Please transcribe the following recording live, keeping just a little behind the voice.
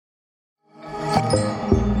Good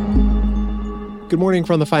morning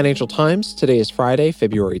from the Financial Times. Today is Friday,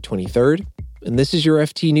 February 23rd, and this is your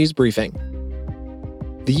FT News Briefing.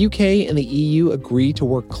 The UK and the EU agree to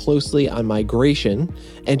work closely on migration,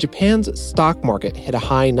 and Japan's stock market hit a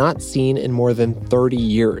high not seen in more than 30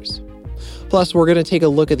 years. Plus, we're going to take a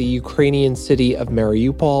look at the Ukrainian city of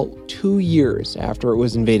Mariupol 2 years after it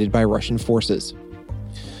was invaded by Russian forces.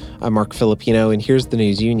 I'm Mark Filipino, and here's the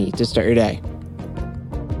news you need to start your day.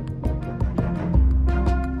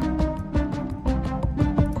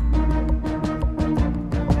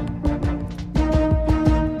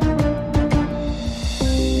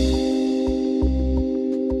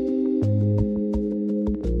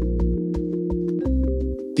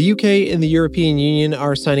 The UK and the European Union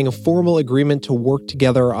are signing a formal agreement to work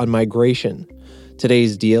together on migration.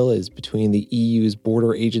 Today's deal is between the EU's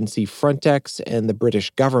border agency Frontex and the British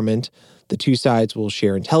government. The two sides will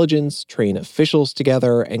share intelligence, train officials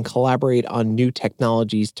together, and collaborate on new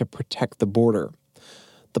technologies to protect the border.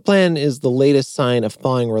 The plan is the latest sign of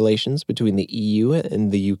thawing relations between the EU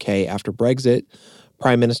and the UK after Brexit.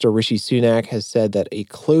 Prime Minister Rishi Sunak has said that a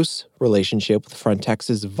close relationship with Frontex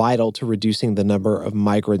is vital to reducing the number of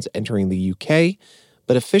migrants entering the UK,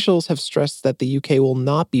 but officials have stressed that the UK will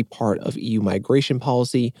not be part of EU migration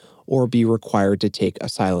policy or be required to take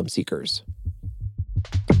asylum seekers.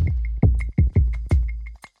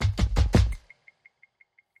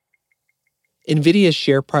 NVIDIA's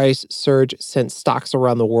share price surge sent stocks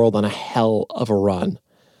around the world on a hell of a run.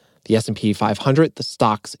 The S&P 500, the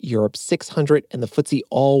Stoxx Europe 600, and the FTSE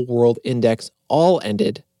All-World Index all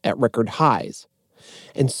ended at record highs.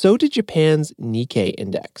 And so did Japan's Nikkei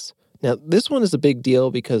Index. Now, this one is a big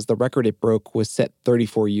deal because the record it broke was set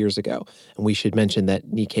 34 years ago. And we should mention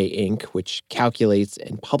that Nikkei Inc., which calculates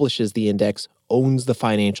and publishes the index, owns the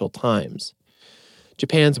Financial Times.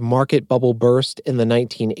 Japan's market bubble burst in the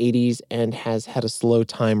 1980s and has had a slow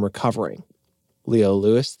time recovering. Leo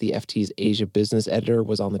Lewis, the FT's Asia business editor,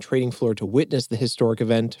 was on the trading floor to witness the historic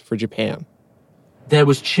event for Japan. There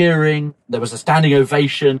was cheering, there was a standing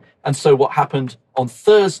ovation, and so what happened on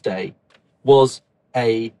Thursday was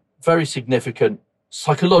a very significant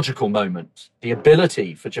psychological moment. The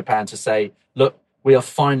ability for Japan to say, look, we are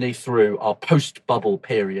finally through our post-bubble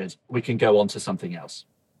period. We can go on to something else.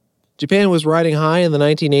 Japan was riding high in the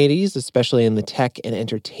 1980s, especially in the tech and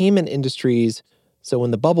entertainment industries. So when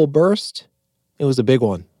the bubble burst, it was a big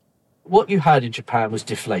one. What you had in Japan was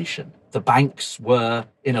deflation. The banks were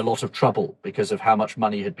in a lot of trouble because of how much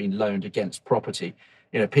money had been loaned against property.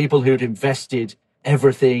 People who'd invested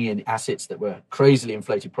everything in assets that were crazily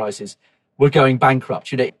inflated prices were going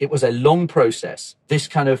bankrupt. It was a long process. This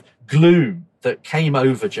kind of gloom that came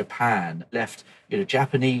over Japan left,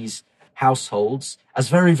 Japanese households as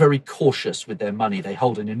very, very cautious with their money. They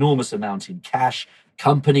hold an enormous amount in cash.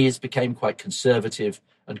 Companies became quite conservative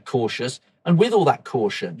and cautious. And with all that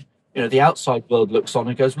caution, the outside world looks on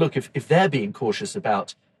and goes, look, if they're being cautious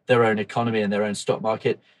about their own economy and their own stock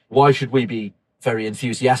market, why should we be very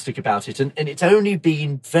enthusiastic about it? And it's only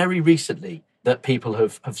been very recently that people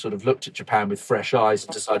have sort of looked at Japan with fresh eyes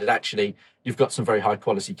and decided, actually, you've got some very high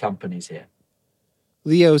quality companies here.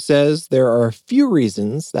 Leo says there are a few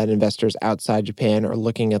reasons that investors outside Japan are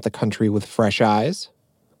looking at the country with fresh eyes.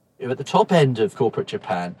 At the top end of corporate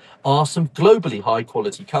Japan are some globally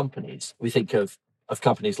high-quality companies. We think of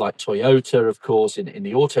companies like Toyota, of course, in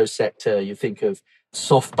the auto sector. You think of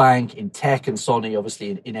SoftBank in tech and Sony,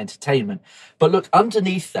 obviously, in entertainment. But look,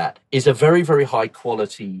 underneath that is a very, very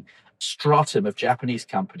high-quality stratum of Japanese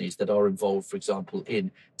companies that are involved, for example,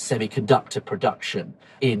 in semiconductor production,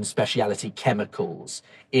 in specialty chemicals,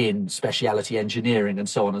 in specialty engineering, and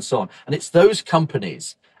so on and so on. And it's those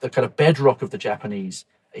companies, the kind of bedrock of the Japanese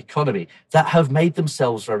economy, that have made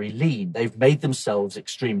themselves very lean. They've made themselves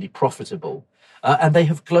extremely profitable, and they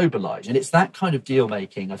have globalized. And it's that kind of deal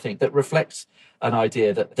making, I think, that reflects an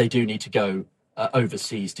idea that they do need to go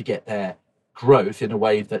overseas to get their growth in a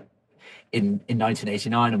way that in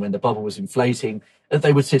 1989, and when the bubble was inflating,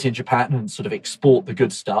 they would sit in Japan and sort of export the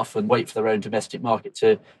good stuff and wait for their own domestic market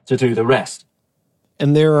to do the rest.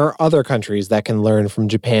 And there are other countries that can learn from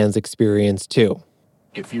Japan's experience too.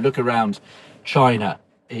 If you look around China,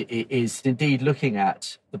 it is indeed looking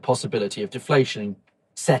at the possibility of deflation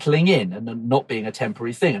settling in and not being a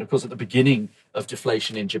temporary thing. And of course, at the beginning of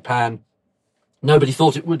deflation in Japan, nobody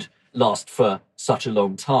thought it would last for such a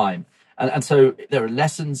long time. And so there are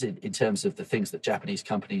lessons in terms of the things that Japanese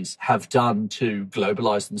companies have done to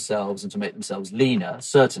globalize themselves and to make themselves leaner,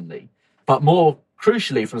 certainly. But more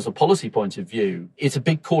crucially, from a policy point of view, it's a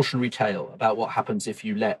big cautionary tale about what happens if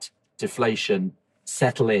you let deflation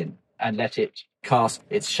settle in and let it cast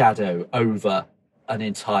its shadow over an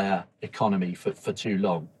entire economy for too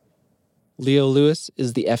long. Leo Lewis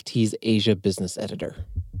is the FT's Asia business editor.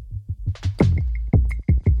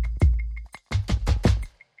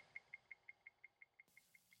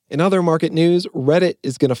 In other market news, Reddit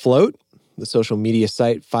is going to float. The social media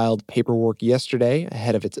site filed paperwork yesterday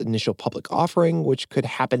ahead of its initial public offering, which could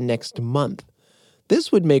happen next month.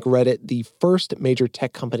 This would make Reddit the first major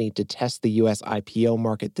tech company to test the U.S. IPO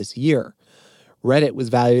market this year. Reddit was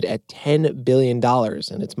valued at $10 billion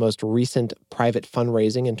in its most recent private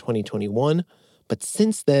fundraising in 2021, but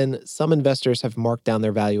since then, some investors have marked down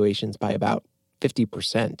their valuations by about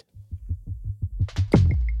 50%.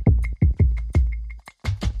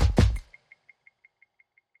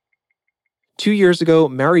 Two years ago,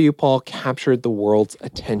 Mariupol captured the world's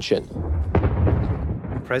attention.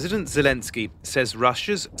 President Zelensky says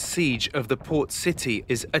Russia's siege of the port city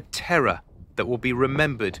is a terror that will be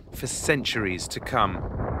remembered for centuries to come.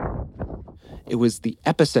 It was the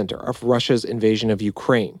epicenter of Russia's invasion of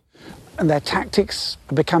Ukraine. And their tactics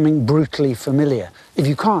are becoming brutally familiar. If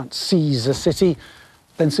you can't seize a city,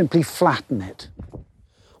 then simply flatten it.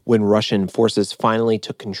 When Russian forces finally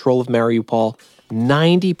took control of Mariupol,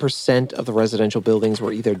 90% of the residential buildings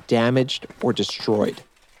were either damaged or destroyed.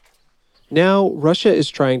 Now, Russia is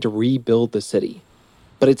trying to rebuild the city,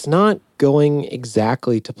 but it's not going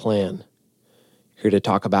exactly to plan. Here to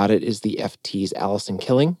talk about it is the FT's Allison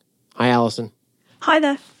Killing. Hi, Allison. Hi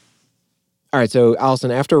there. All right, so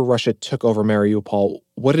Allison, after Russia took over Mariupol,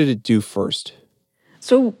 what did it do first?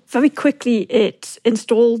 So very quickly, it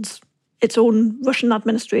installed its own Russian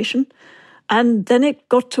administration, and then it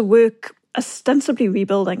got to work ostensibly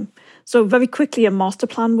rebuilding. So very quickly, a master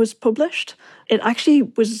plan was published. It actually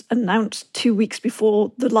was announced 2 weeks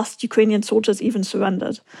before the last Ukrainian soldiers even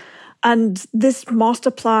surrendered. And this master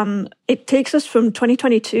plan, it takes us from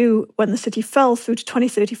 2022, when the city fell, through to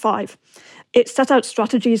 2035. It set out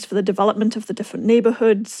strategies for the development of the different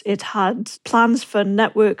neighborhoods. It had plans for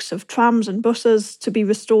networks of trams and buses to be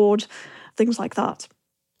restored, things like that.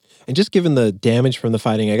 And just given the damage from the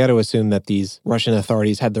fighting, I got to assume that these Russian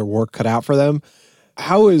authorities had their work cut out for them.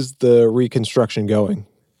 How is the reconstruction going?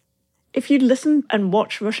 If you listen and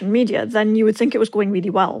watch Russian media, then you would think it was going really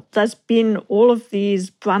well. There's been all of these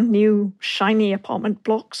brand new, shiny apartment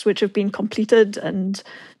blocks which have been completed, and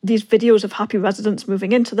these videos of happy residents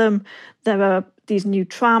moving into them. There are these new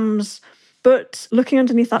trams. But looking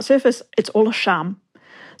underneath that surface, it's all a sham.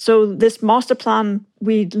 So this master plan,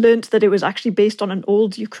 we learnt that it was actually based on an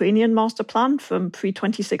old Ukrainian master plan from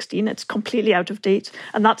pre-2016. It's completely out of date.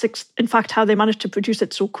 And that's in fact how they managed to produce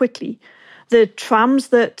it so quickly. The trams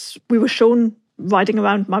that we were shown riding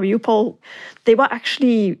around Mariupol, they were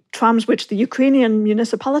actually trams which the Ukrainian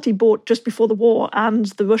municipality bought just before the war, and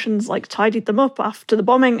the Russians tidied them up after the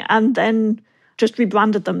bombing and then just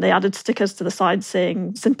rebranded them. They added stickers to the side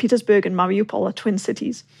saying St. Petersburg and Mariupol are twin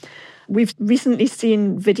cities. We've recently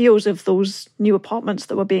seen videos of those new apartments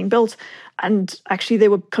that were being built, and actually they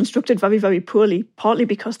were constructed very, very poorly, partly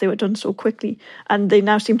because they were done so quickly, and they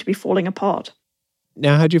now seem to be falling apart.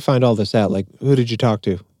 Now, how'd you find all this out? Who did you talk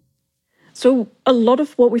to? So a lot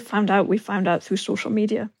of what we found out through social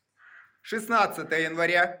media. 16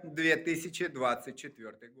 января 2024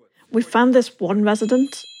 год. We found this one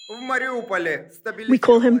resident. We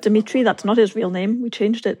call him Dmitry. That's not his real name. We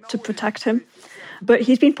changed it to protect him. But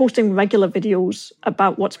he's been posting regular videos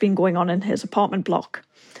about what's been going on in his apartment block.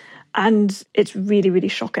 And it's really, really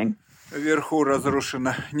shocking. Вверху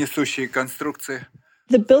разрушены несущие конструкции.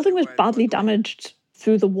 The building was badly damaged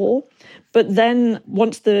through the war, but then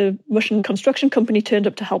once the Russian construction company turned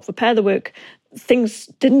up to help repair the work, things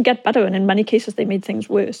didn't get better, and in many cases they made things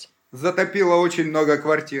worse. Затопило очень много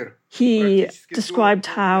квартир. He described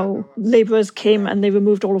how labourers came and they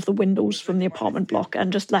removed all of the windows from the apartment block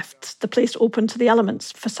and just left the place open to the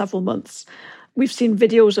elements for several months. We've seen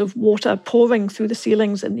videos of water pouring through the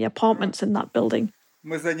ceilings in the apartments in that building.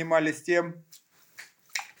 Мы занимались тем.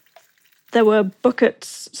 There were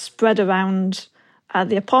buckets spread around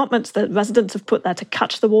the apartments that residents have put there to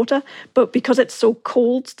catch the water, but because it's so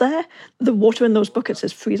cold there, the water in those buckets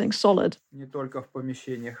is freezing solid. Не только в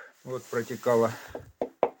помещениях. Вот протекала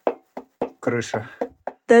крыша.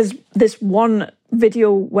 There's this one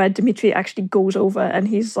video where Dmitry actually goes over and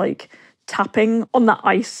he's tapping on the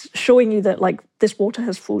ice, showing you that this water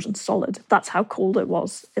has frozen solid. That's how cold it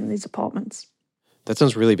was in these apartments. That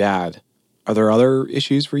sounds really bad. Are there other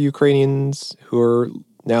issues for Ukrainians who are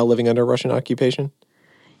now living under Russian occupation?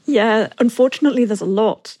 Yeah, unfortunately, there's a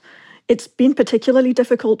lot. It's been particularly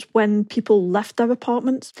difficult when people left their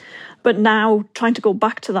apartments, but now trying to go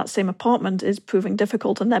back to that same apartment is proving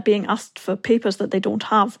difficult, and they're being asked for papers that they don't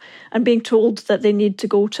have and being told that they need to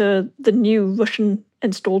go to the new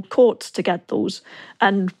Russian-installed courts to get those.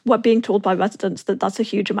 And we're being told by residents that that's a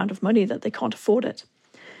huge amount of money, that they can't afford it.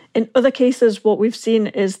 In other cases, what we've seen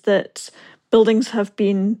is that buildings have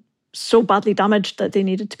been so badly damaged that they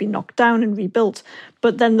needed to be knocked down and rebuilt.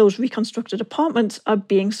 But then those reconstructed apartments are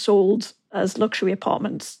being sold as luxury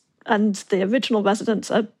apartments, and the original residents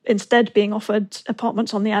are instead being offered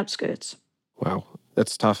apartments on the outskirts. Wow,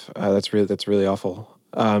 that's tough. That's really awful.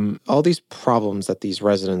 All these problems that these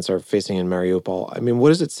residents are facing in Mariupol, I mean, what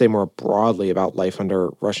does it say more broadly about life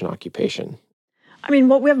under Russian occupation? I mean,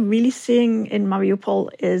 what we're really seeing in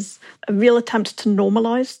Mariupol is a real attempt to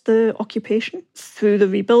normalize the occupation through the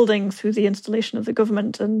rebuilding, through the installation of the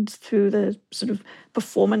government, and through the sort of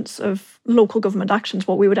performance of local government actions,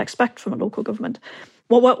 what we would expect from a local government.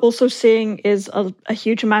 What we're also seeing is a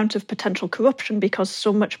huge amount of potential corruption because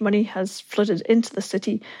so much money has flooded into the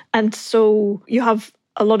city. And so you have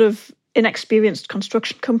a lot of inexperienced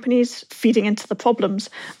construction companies feeding into the problems,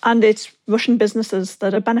 and it's Russian businesses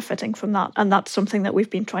that are benefiting from that, and that's something that we've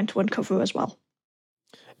been trying to uncover as well.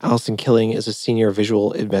 Alison Killing is a senior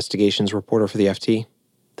visual investigations reporter for the FT.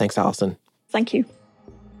 Thanks, Alison. Thank you.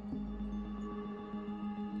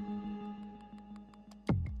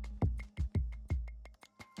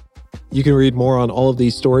 You can read more on all of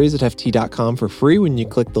these stories at FT.com for free when you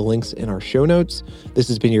click the links in our show notes. This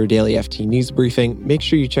has been your daily FT News Briefing. Make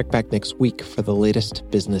sure you check back next week for the latest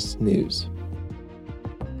business news.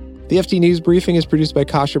 The FT News Briefing is produced by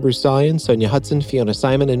Kasia Broussalian, Sonia Hudson, Fiona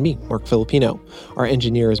Simon, and me, Mark Filipino. Our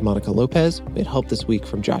engineer is Monica Lopez. We had help this week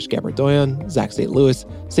from Josh Gabardoyan, Zach St. Louis,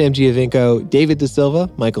 Sam Giovinco, David De Silva,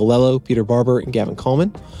 Michael Lello, Peter Barber, and Gavin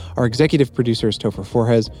Coleman. Our executive producer is Topher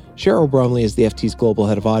Forhez. Cheryl Bromley is the FT's global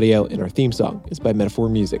head of audio, and our theme song is by Metaphor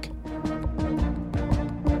Music.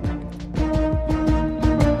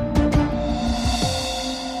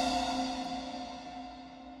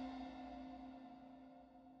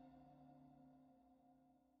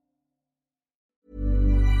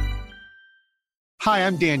 Hi,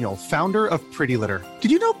 I'm Daniel, founder of Pretty Litter.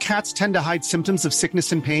 Did you know cats tend to hide symptoms of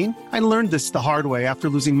sickness and pain? I learned this the hard way after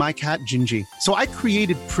losing my cat, Gingy. So I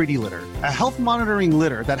created Pretty Litter, a health monitoring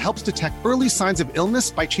litter that helps detect early signs of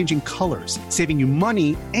illness by changing colors, saving you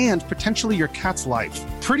money and potentially your cat's life.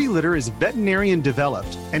 Pretty Litter is veterinarian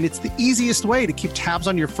developed, and it's the easiest way to keep tabs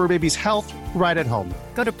on your fur baby's health right at home.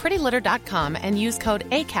 Go to prettylitter.com and use code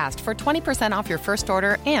ACAST for 20% off your first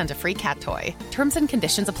order and a free cat toy. Terms and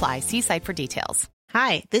conditions apply. See site for details.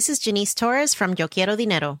 Hi, this is Janice Torres from Yo Quiero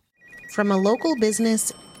Dinero. From a local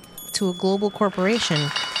business to a global corporation,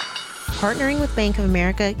 partnering with Bank of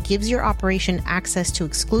America gives your operation access to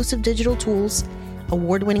exclusive digital tools,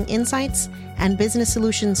 award-winning insights, and business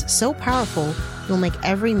solutions so powerful you'll make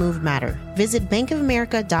every move matter. Visit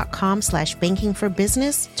bankofamerica.com/banking for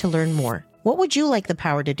business to learn more. What would you like the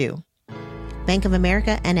power to do? Bank of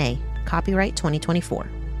America, N.A., copyright 2024.